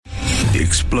The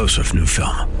explosive new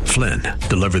film, Flynn,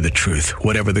 deliver the truth,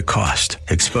 whatever the cost,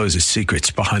 exposes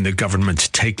secrets behind the government's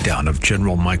takedown of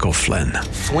General Michael Flynn.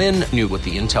 Flynn knew what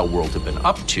the intel world had been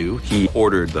up to. He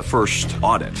ordered the first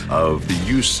audit of the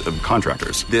use of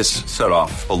contractors. This set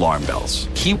off alarm bells.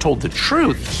 He told the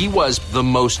truth. He was the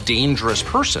most dangerous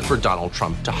person for Donald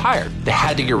Trump to hire. They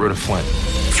had to get rid of Flynn.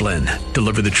 Flynn,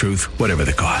 deliver the truth, whatever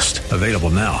the cost. Available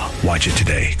now. Watch it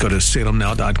today. Go to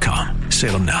salemnow.com.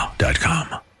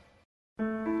 salemnow.com.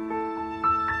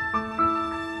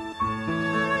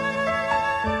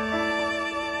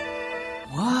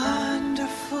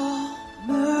 Wonderful,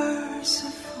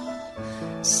 merciful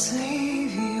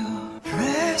Savior,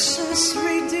 precious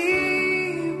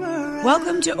Redeemer.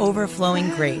 Welcome to Overflowing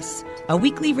Grace, a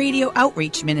weekly radio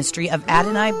outreach ministry of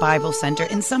Adonai Bible Center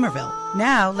in Somerville.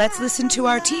 Now, let's listen to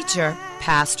our teacher,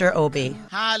 Pastor Obi.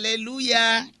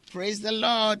 Hallelujah. Praise the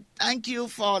Lord. Thank you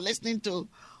for listening to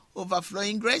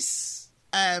Overflowing Grace.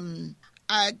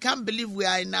 I can't believe we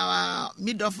are in our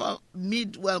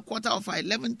quarter of our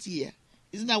 11th year.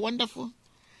 Isn't that wonderful?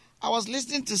 I was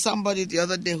listening to somebody the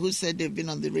other day who said they've been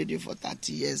on the radio for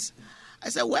 30 years. I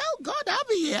said, well, God, I'll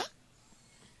be here.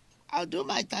 I'll do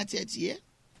my 30th year.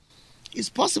 It's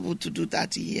possible to do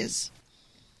 30 years.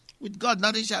 With God,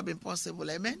 nothing shall be impossible.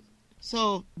 Amen?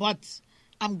 So, but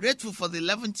I'm grateful for the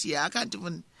 11th year. I can't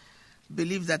even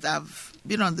believe that I've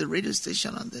been on the radio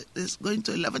station on this going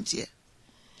to 11th year.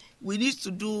 We used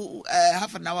to do a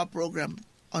half an hour program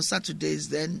on Saturdays.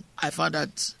 Then I found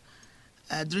that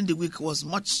during the week was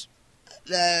much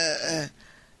larger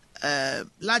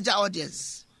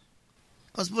audience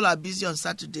because people are busy on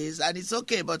Saturdays, and it's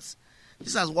okay, but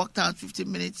this has worked out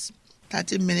 15 minutes,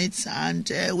 30 minutes,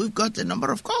 and we've got a number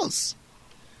of calls.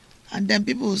 And then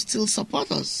people still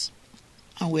support us.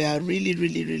 And we are really,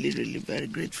 really, really, really very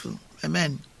grateful.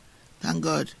 Amen. Thank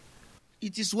God.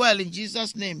 It is well in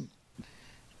Jesus' name.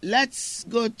 Let's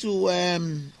go to,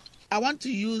 I'm going to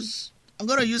use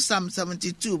Psalm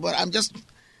 72, but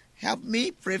help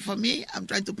me, pray for me. I'm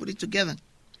trying to put it together.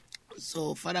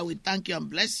 So, Father, we thank you and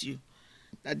bless you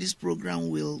that this program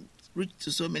will reach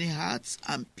to so many hearts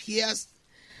and pierce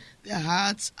their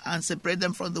hearts and separate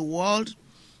them from the world.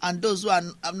 And those who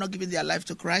have not given their life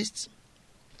to Christ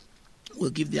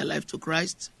will give their life to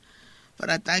Christ.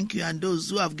 Father, thank you. And those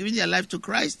who have given their life to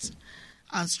Christ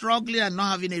and struggling and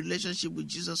not having a relationship with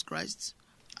Jesus Christ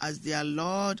as their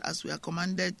Lord, as we are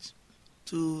commanded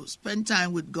to spend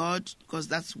time with God, because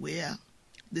that's where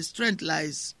the strength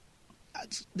lies.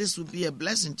 This will be a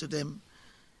blessing to them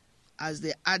as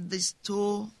they add this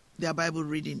to their Bible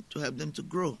reading to help them to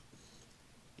grow.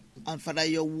 And Father,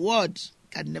 your word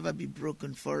can never be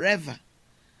broken forever.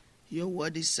 Your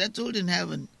word is settled in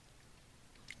heaven.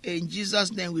 In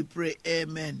Jesus' name we pray,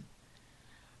 amen.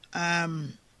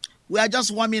 We are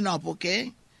just warming up,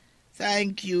 okay?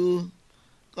 Thank you.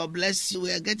 God bless you.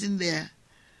 We are getting there.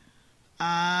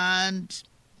 And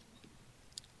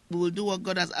we will do what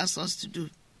God has asked us to do.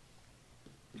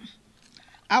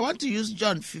 I want to use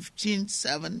John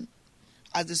 15:7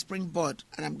 as the springboard,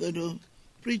 and I'm going to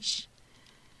preach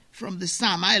from the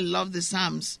Psalm. I love the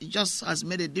Psalms. It just has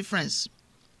made a difference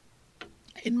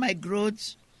in my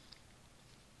growth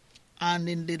and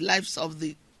in the lives of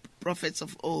the prophets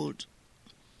of old.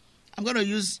 I'm going to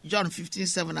use John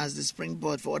 15:7 as the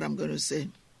springboard for what I'm going to say.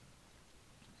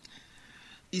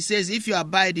 He says, if you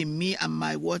abide in me and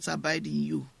my words abide in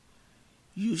you,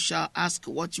 you shall ask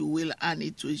what you will and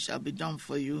it shall be done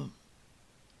for you.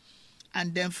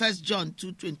 And then 1 John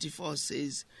 2:24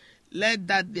 says, let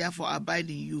that therefore abide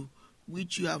in you,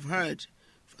 which you have heard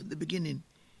from the beginning.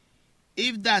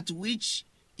 If that which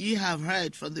ye have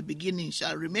heard from the beginning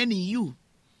shall remain in you,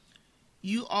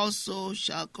 you also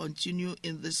shall continue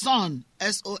in the Son,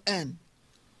 S-O-N,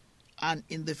 and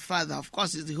in the Father. Of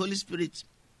course, it's the Holy Spirit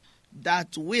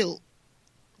that will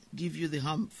give you the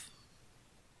humph.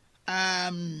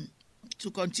 To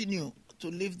continue to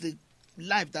live the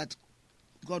life that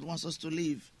God wants us to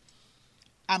live.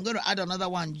 I'm going to add another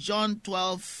one, John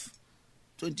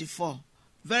 12:24.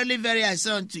 Verily, verily, I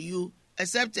say unto you,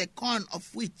 except a corn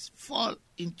of wheat fall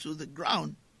into the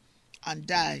ground and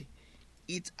die,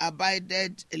 it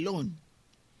abideth alone.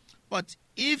 But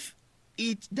if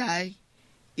it die,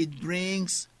 it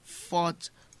brings forth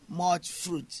much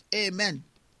fruit. Amen.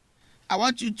 I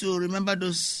want you to remember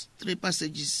those three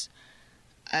passages.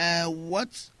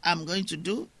 What I'm going to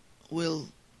do will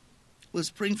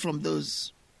spring from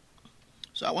those.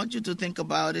 So I want you to think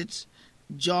about it.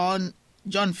 John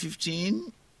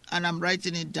 15, and I'm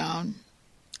writing it down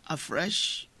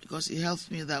afresh because it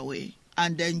helps me that way.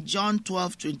 And then John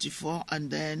 12:24, and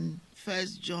then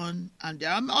 1 John, and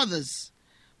there are others,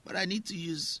 but I need to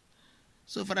use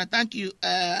So, Father, thank you.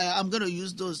 I'm going to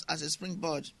use those as a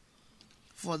springboard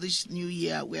for this new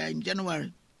year. We are in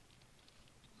January.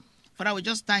 Father, we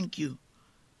just thank you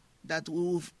that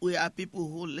we are people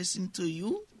who listen to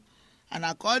you. And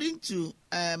according to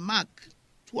Mark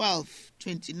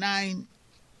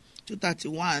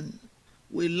 12:29-31,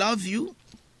 we love you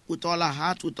with all our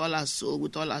heart, with all our soul,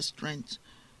 with all our strength,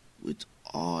 with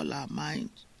all our mind.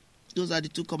 Those are the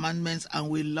 2 commandments, and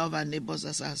we love our neighbors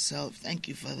as ourselves. Thank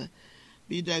you, Father.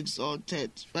 Be thou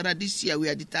exalted. Father, this year we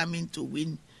are determined to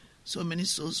win so many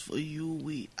souls for you.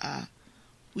 We are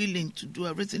willing to do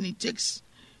everything it takes,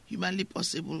 humanly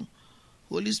possible.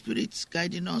 Holy Spirit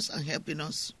guiding us and helping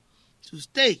us to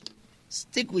stick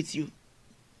with you,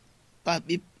 but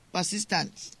be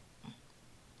persistent.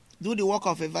 Do the work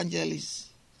of evangelists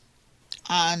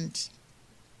and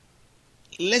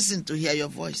listen to hear your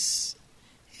voice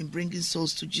in bringing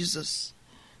souls to Jesus.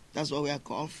 That's what we are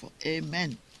called for.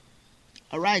 Amen.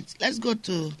 All right, let's go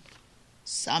to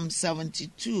Psalm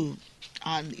 72,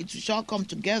 and it shall come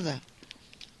together.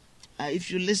 If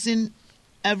you listen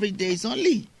every day, it's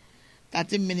only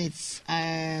 30 minutes.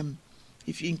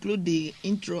 If you include the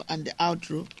intro and the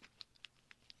outro,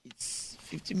 it's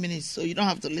 50 minutes. So you don't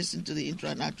have to listen to the intro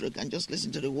and outro. You can just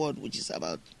listen to the word, which is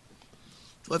about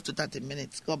 12 to 30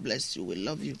 minutes. God bless you. We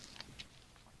love you.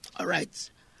 All right.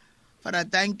 Father,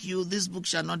 thank you. This book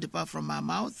shall not depart from our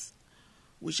mouth.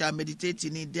 We shall meditate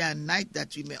in it day and night,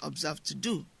 that we may observe to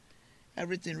do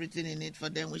everything written in it. For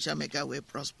them we shall make our way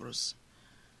prosperous,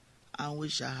 and we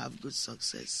shall have good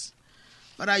success.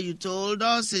 Father, you told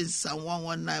us in Psalm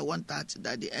 119, 130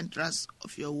 that the entrance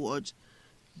of your word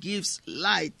gives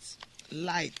light.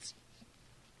 And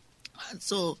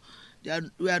so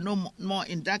we are no more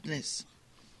in darkness.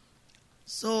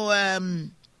 So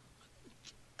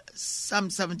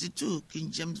Psalm 72, King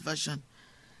James Version,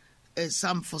 a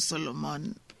psalm for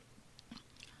Solomon.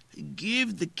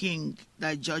 Give the king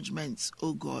thy judgments,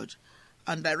 O God,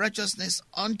 and thy righteousness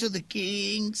unto the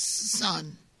king's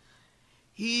son.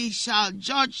 He shall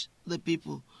judge the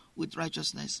people with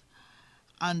righteousness,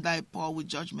 and thy poor with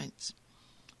judgment.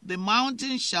 The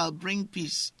mountains shall bring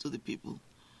peace to the people,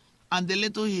 and the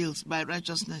little hills by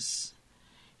righteousness.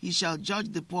 He shall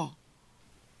judge the poor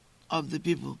of the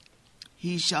people.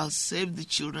 He shall save the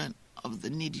children of the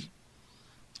needy,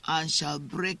 and shall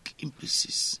break in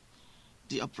pieces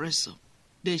the oppressor.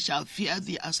 They shall fear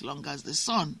thee as long as the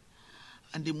sun,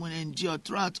 and the moon endure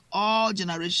throughout all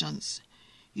generations.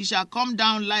 He shall come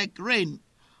down like rain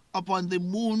upon the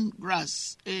moon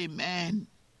grass. Amen.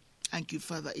 Thank you,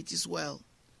 Father. It is well.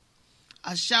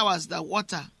 As showers that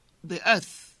water the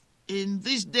earth, in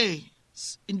this day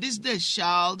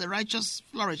shall the righteous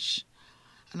flourish,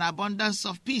 an abundance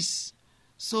of peace,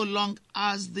 so long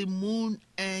as the moon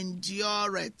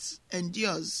endures.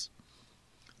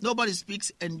 Nobody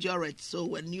speaks endureth. So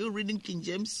when you're reading King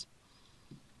James,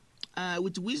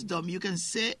 with wisdom, you can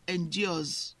say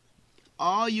endures,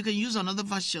 or you can use another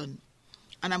version.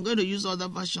 And I'm going to use other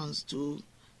versions to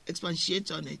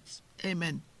expatiate on it.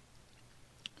 Amen.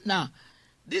 Now,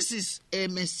 this is a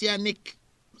messianic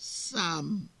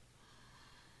psalm.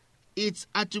 It's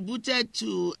attributed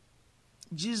to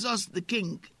Jesus the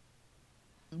King.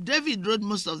 David wrote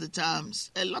most of the psalms.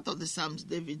 A lot of the psalms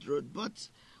David wrote, but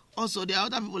also there are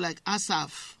other people like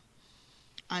Asaph,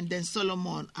 and then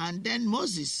Solomon, and then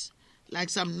Moses. Like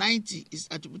Psalm 90 is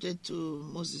attributed to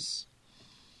Moses.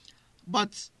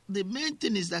 But the main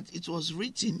thing is that it was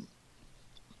written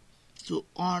to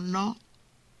honor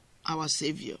our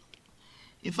Savior.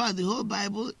 In fact, the whole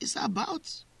Bible is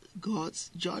about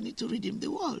God's journey to redeem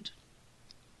the world.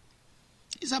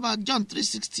 It's about John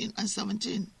 3:16 and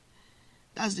 17.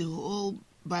 That's the whole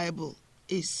Bible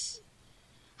is.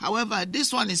 However,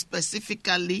 this one is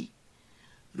specifically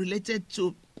related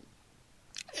to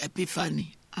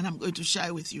Epiphany, and I'm going to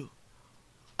share with you.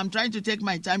 I'm trying to take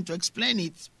my time to explain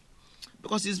it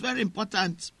because it's very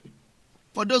important.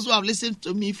 For those who have listened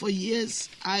to me for years,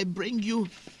 I bring you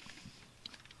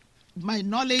my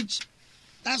knowledge.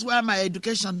 That's where my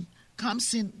education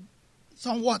comes in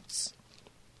somewhat.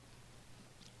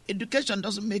 Education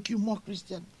doesn't make you more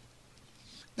Christian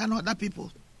than other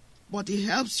people, but it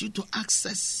helps you to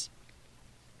access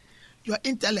your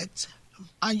intellect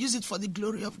and use it for the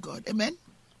glory of God. Amen?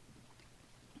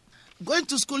 Going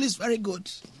to school is very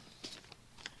good.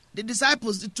 The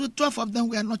disciples, the 12 of them,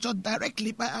 were nurtured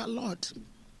directly by our Lord.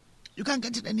 You can't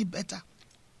get it any better.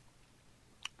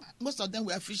 Most of them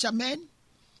were fishermen.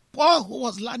 Paul, who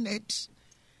was learned,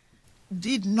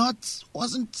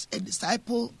 wasn't a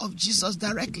disciple of Jesus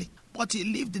directly, but he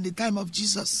lived in the time of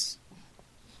Jesus.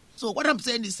 So what I'm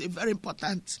saying is very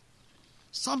important.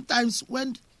 Sometimes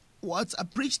when words are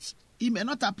preached It may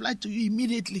not apply to you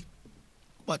immediately.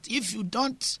 But if you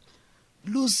don't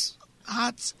lose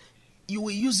heart, you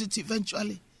will use it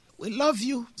eventually. We love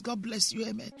you. God bless you.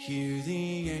 Amen. Hear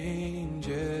the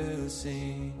angels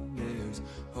sing. There's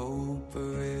hope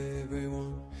for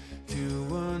everyone.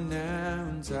 To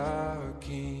announce our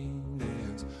King.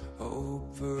 There's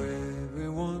hope for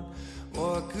everyone.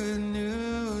 What good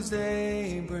news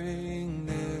they bring.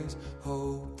 There's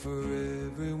hope for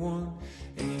everyone.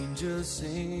 Angels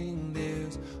sing.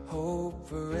 There's hope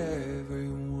for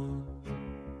everyone.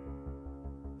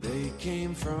 They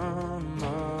came from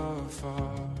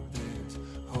afar. There's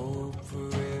hope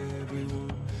for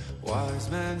everyone. Wise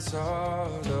men saw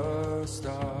the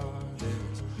star.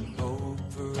 There's hope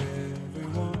for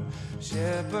everyone.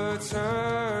 Shepherds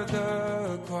heard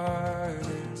the choir.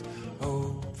 There's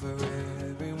hope for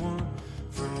everyone.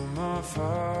 From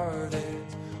afar,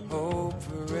 there's hope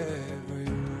for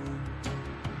everyone.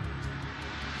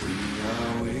 We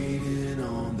are waiting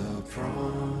on the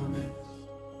promise.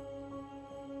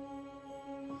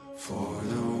 For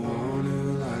the one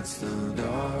who lights the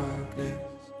darkness,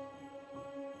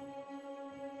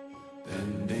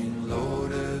 bending low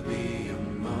to be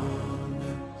among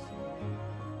us.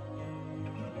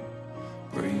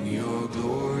 Bring your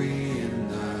glory in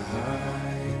the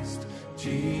highest,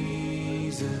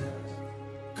 Jesus.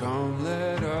 Come,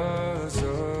 let us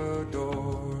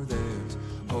adore. There's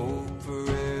hope for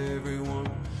everyone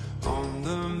on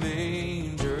the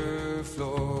manger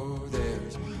floor.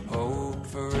 There's hope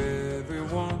for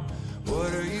everyone.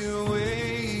 What are you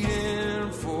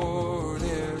waiting for?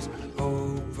 There's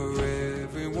hope for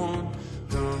everyone.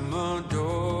 Come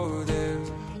adore.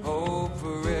 There's hope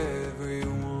for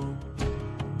everyone.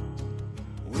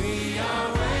 We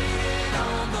are waiting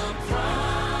on the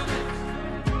promise.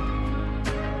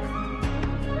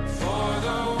 For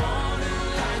the one who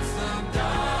lights the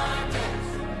darkness,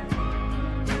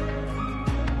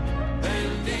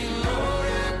 bending low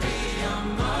to be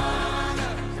among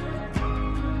us.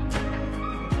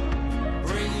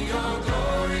 Bring your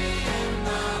glory in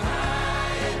the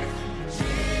highest,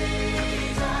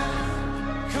 Jesus.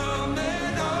 Come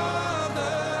in all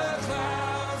the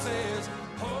clouds. There's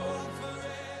hope for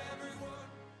everyone.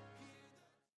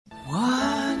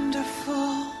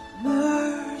 Wonderful,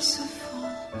 merciful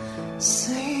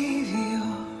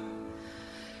Savior,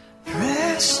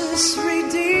 precious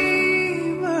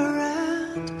Redeemer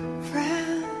and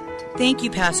friend. Thank you,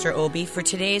 Pastor Obi, for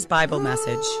today's Bible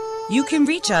message. You can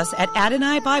reach us at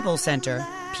Adonai Bible Center,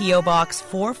 P.O. Box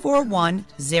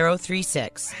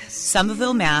 441036,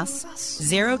 Somerville, Mass.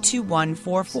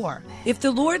 02144. If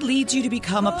the Lord leads you to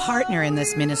become a partner in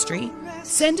this ministry,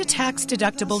 send a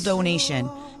tax-deductible donation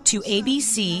to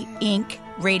ABC Inc.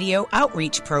 Radio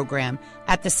Outreach Program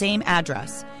at the same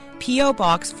address, P.O.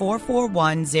 Box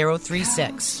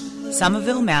 441036,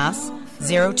 Somerville, Mass.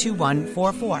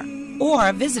 02144.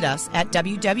 Or visit us at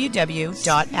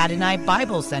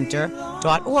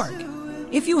www.AdonaiBibleCenter.org.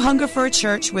 If you hunger for a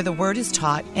church where the Word is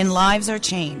taught and lives are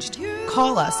changed,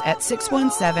 call us at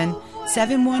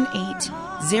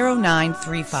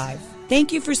 617-718-0935.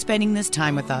 Thank you for spending this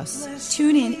time with us.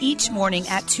 Tune in each morning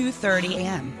at 2:30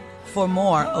 a.m. for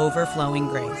more Overflowing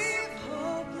Grace.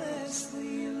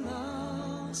 Hopelessly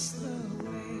lost the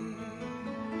way.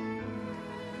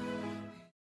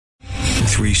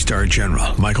 3-star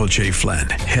General Michael J. Flynn,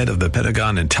 head of the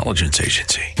Pentagon Intelligence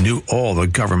Agency, knew all the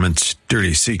government's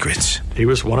dirty secrets. He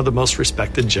was one of the most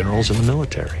respected generals in the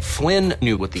military. Flynn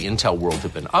knew what the intel world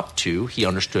had been up to. He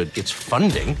understood its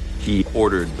funding. He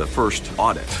ordered the first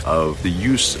audit of the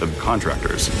use of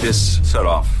contractors. This set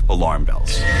off alarm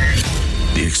bells.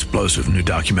 The explosive new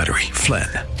documentary, Flynn,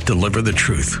 Deliver the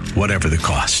Truth, Whatever the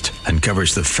Cost,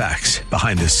 uncovers the facts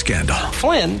behind this scandal.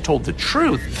 Flynn told the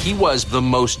truth. He was the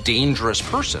most dangerous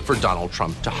person for Donald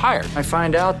Trump to hire. I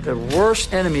find out the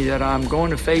worst enemy that I'm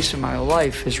going to face in my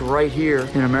life is right here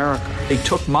in America. They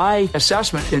took my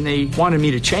assessment and they wanted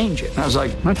me to change it. And I was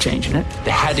like, I'm not changing it.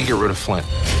 They had to get rid of Flynn.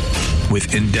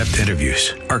 With in-depth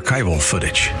interviews, archival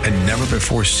footage, and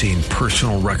never-before-seen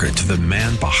personal records of the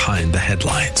man behind the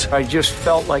headlines. I just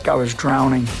felt like I was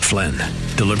drowning. Flynn,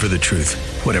 Deliver the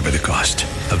Truth, Whatever the Cost.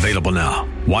 Available now.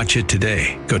 Watch it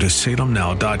today. Go to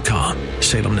salemnow.com.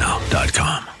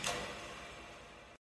 salemnow.com.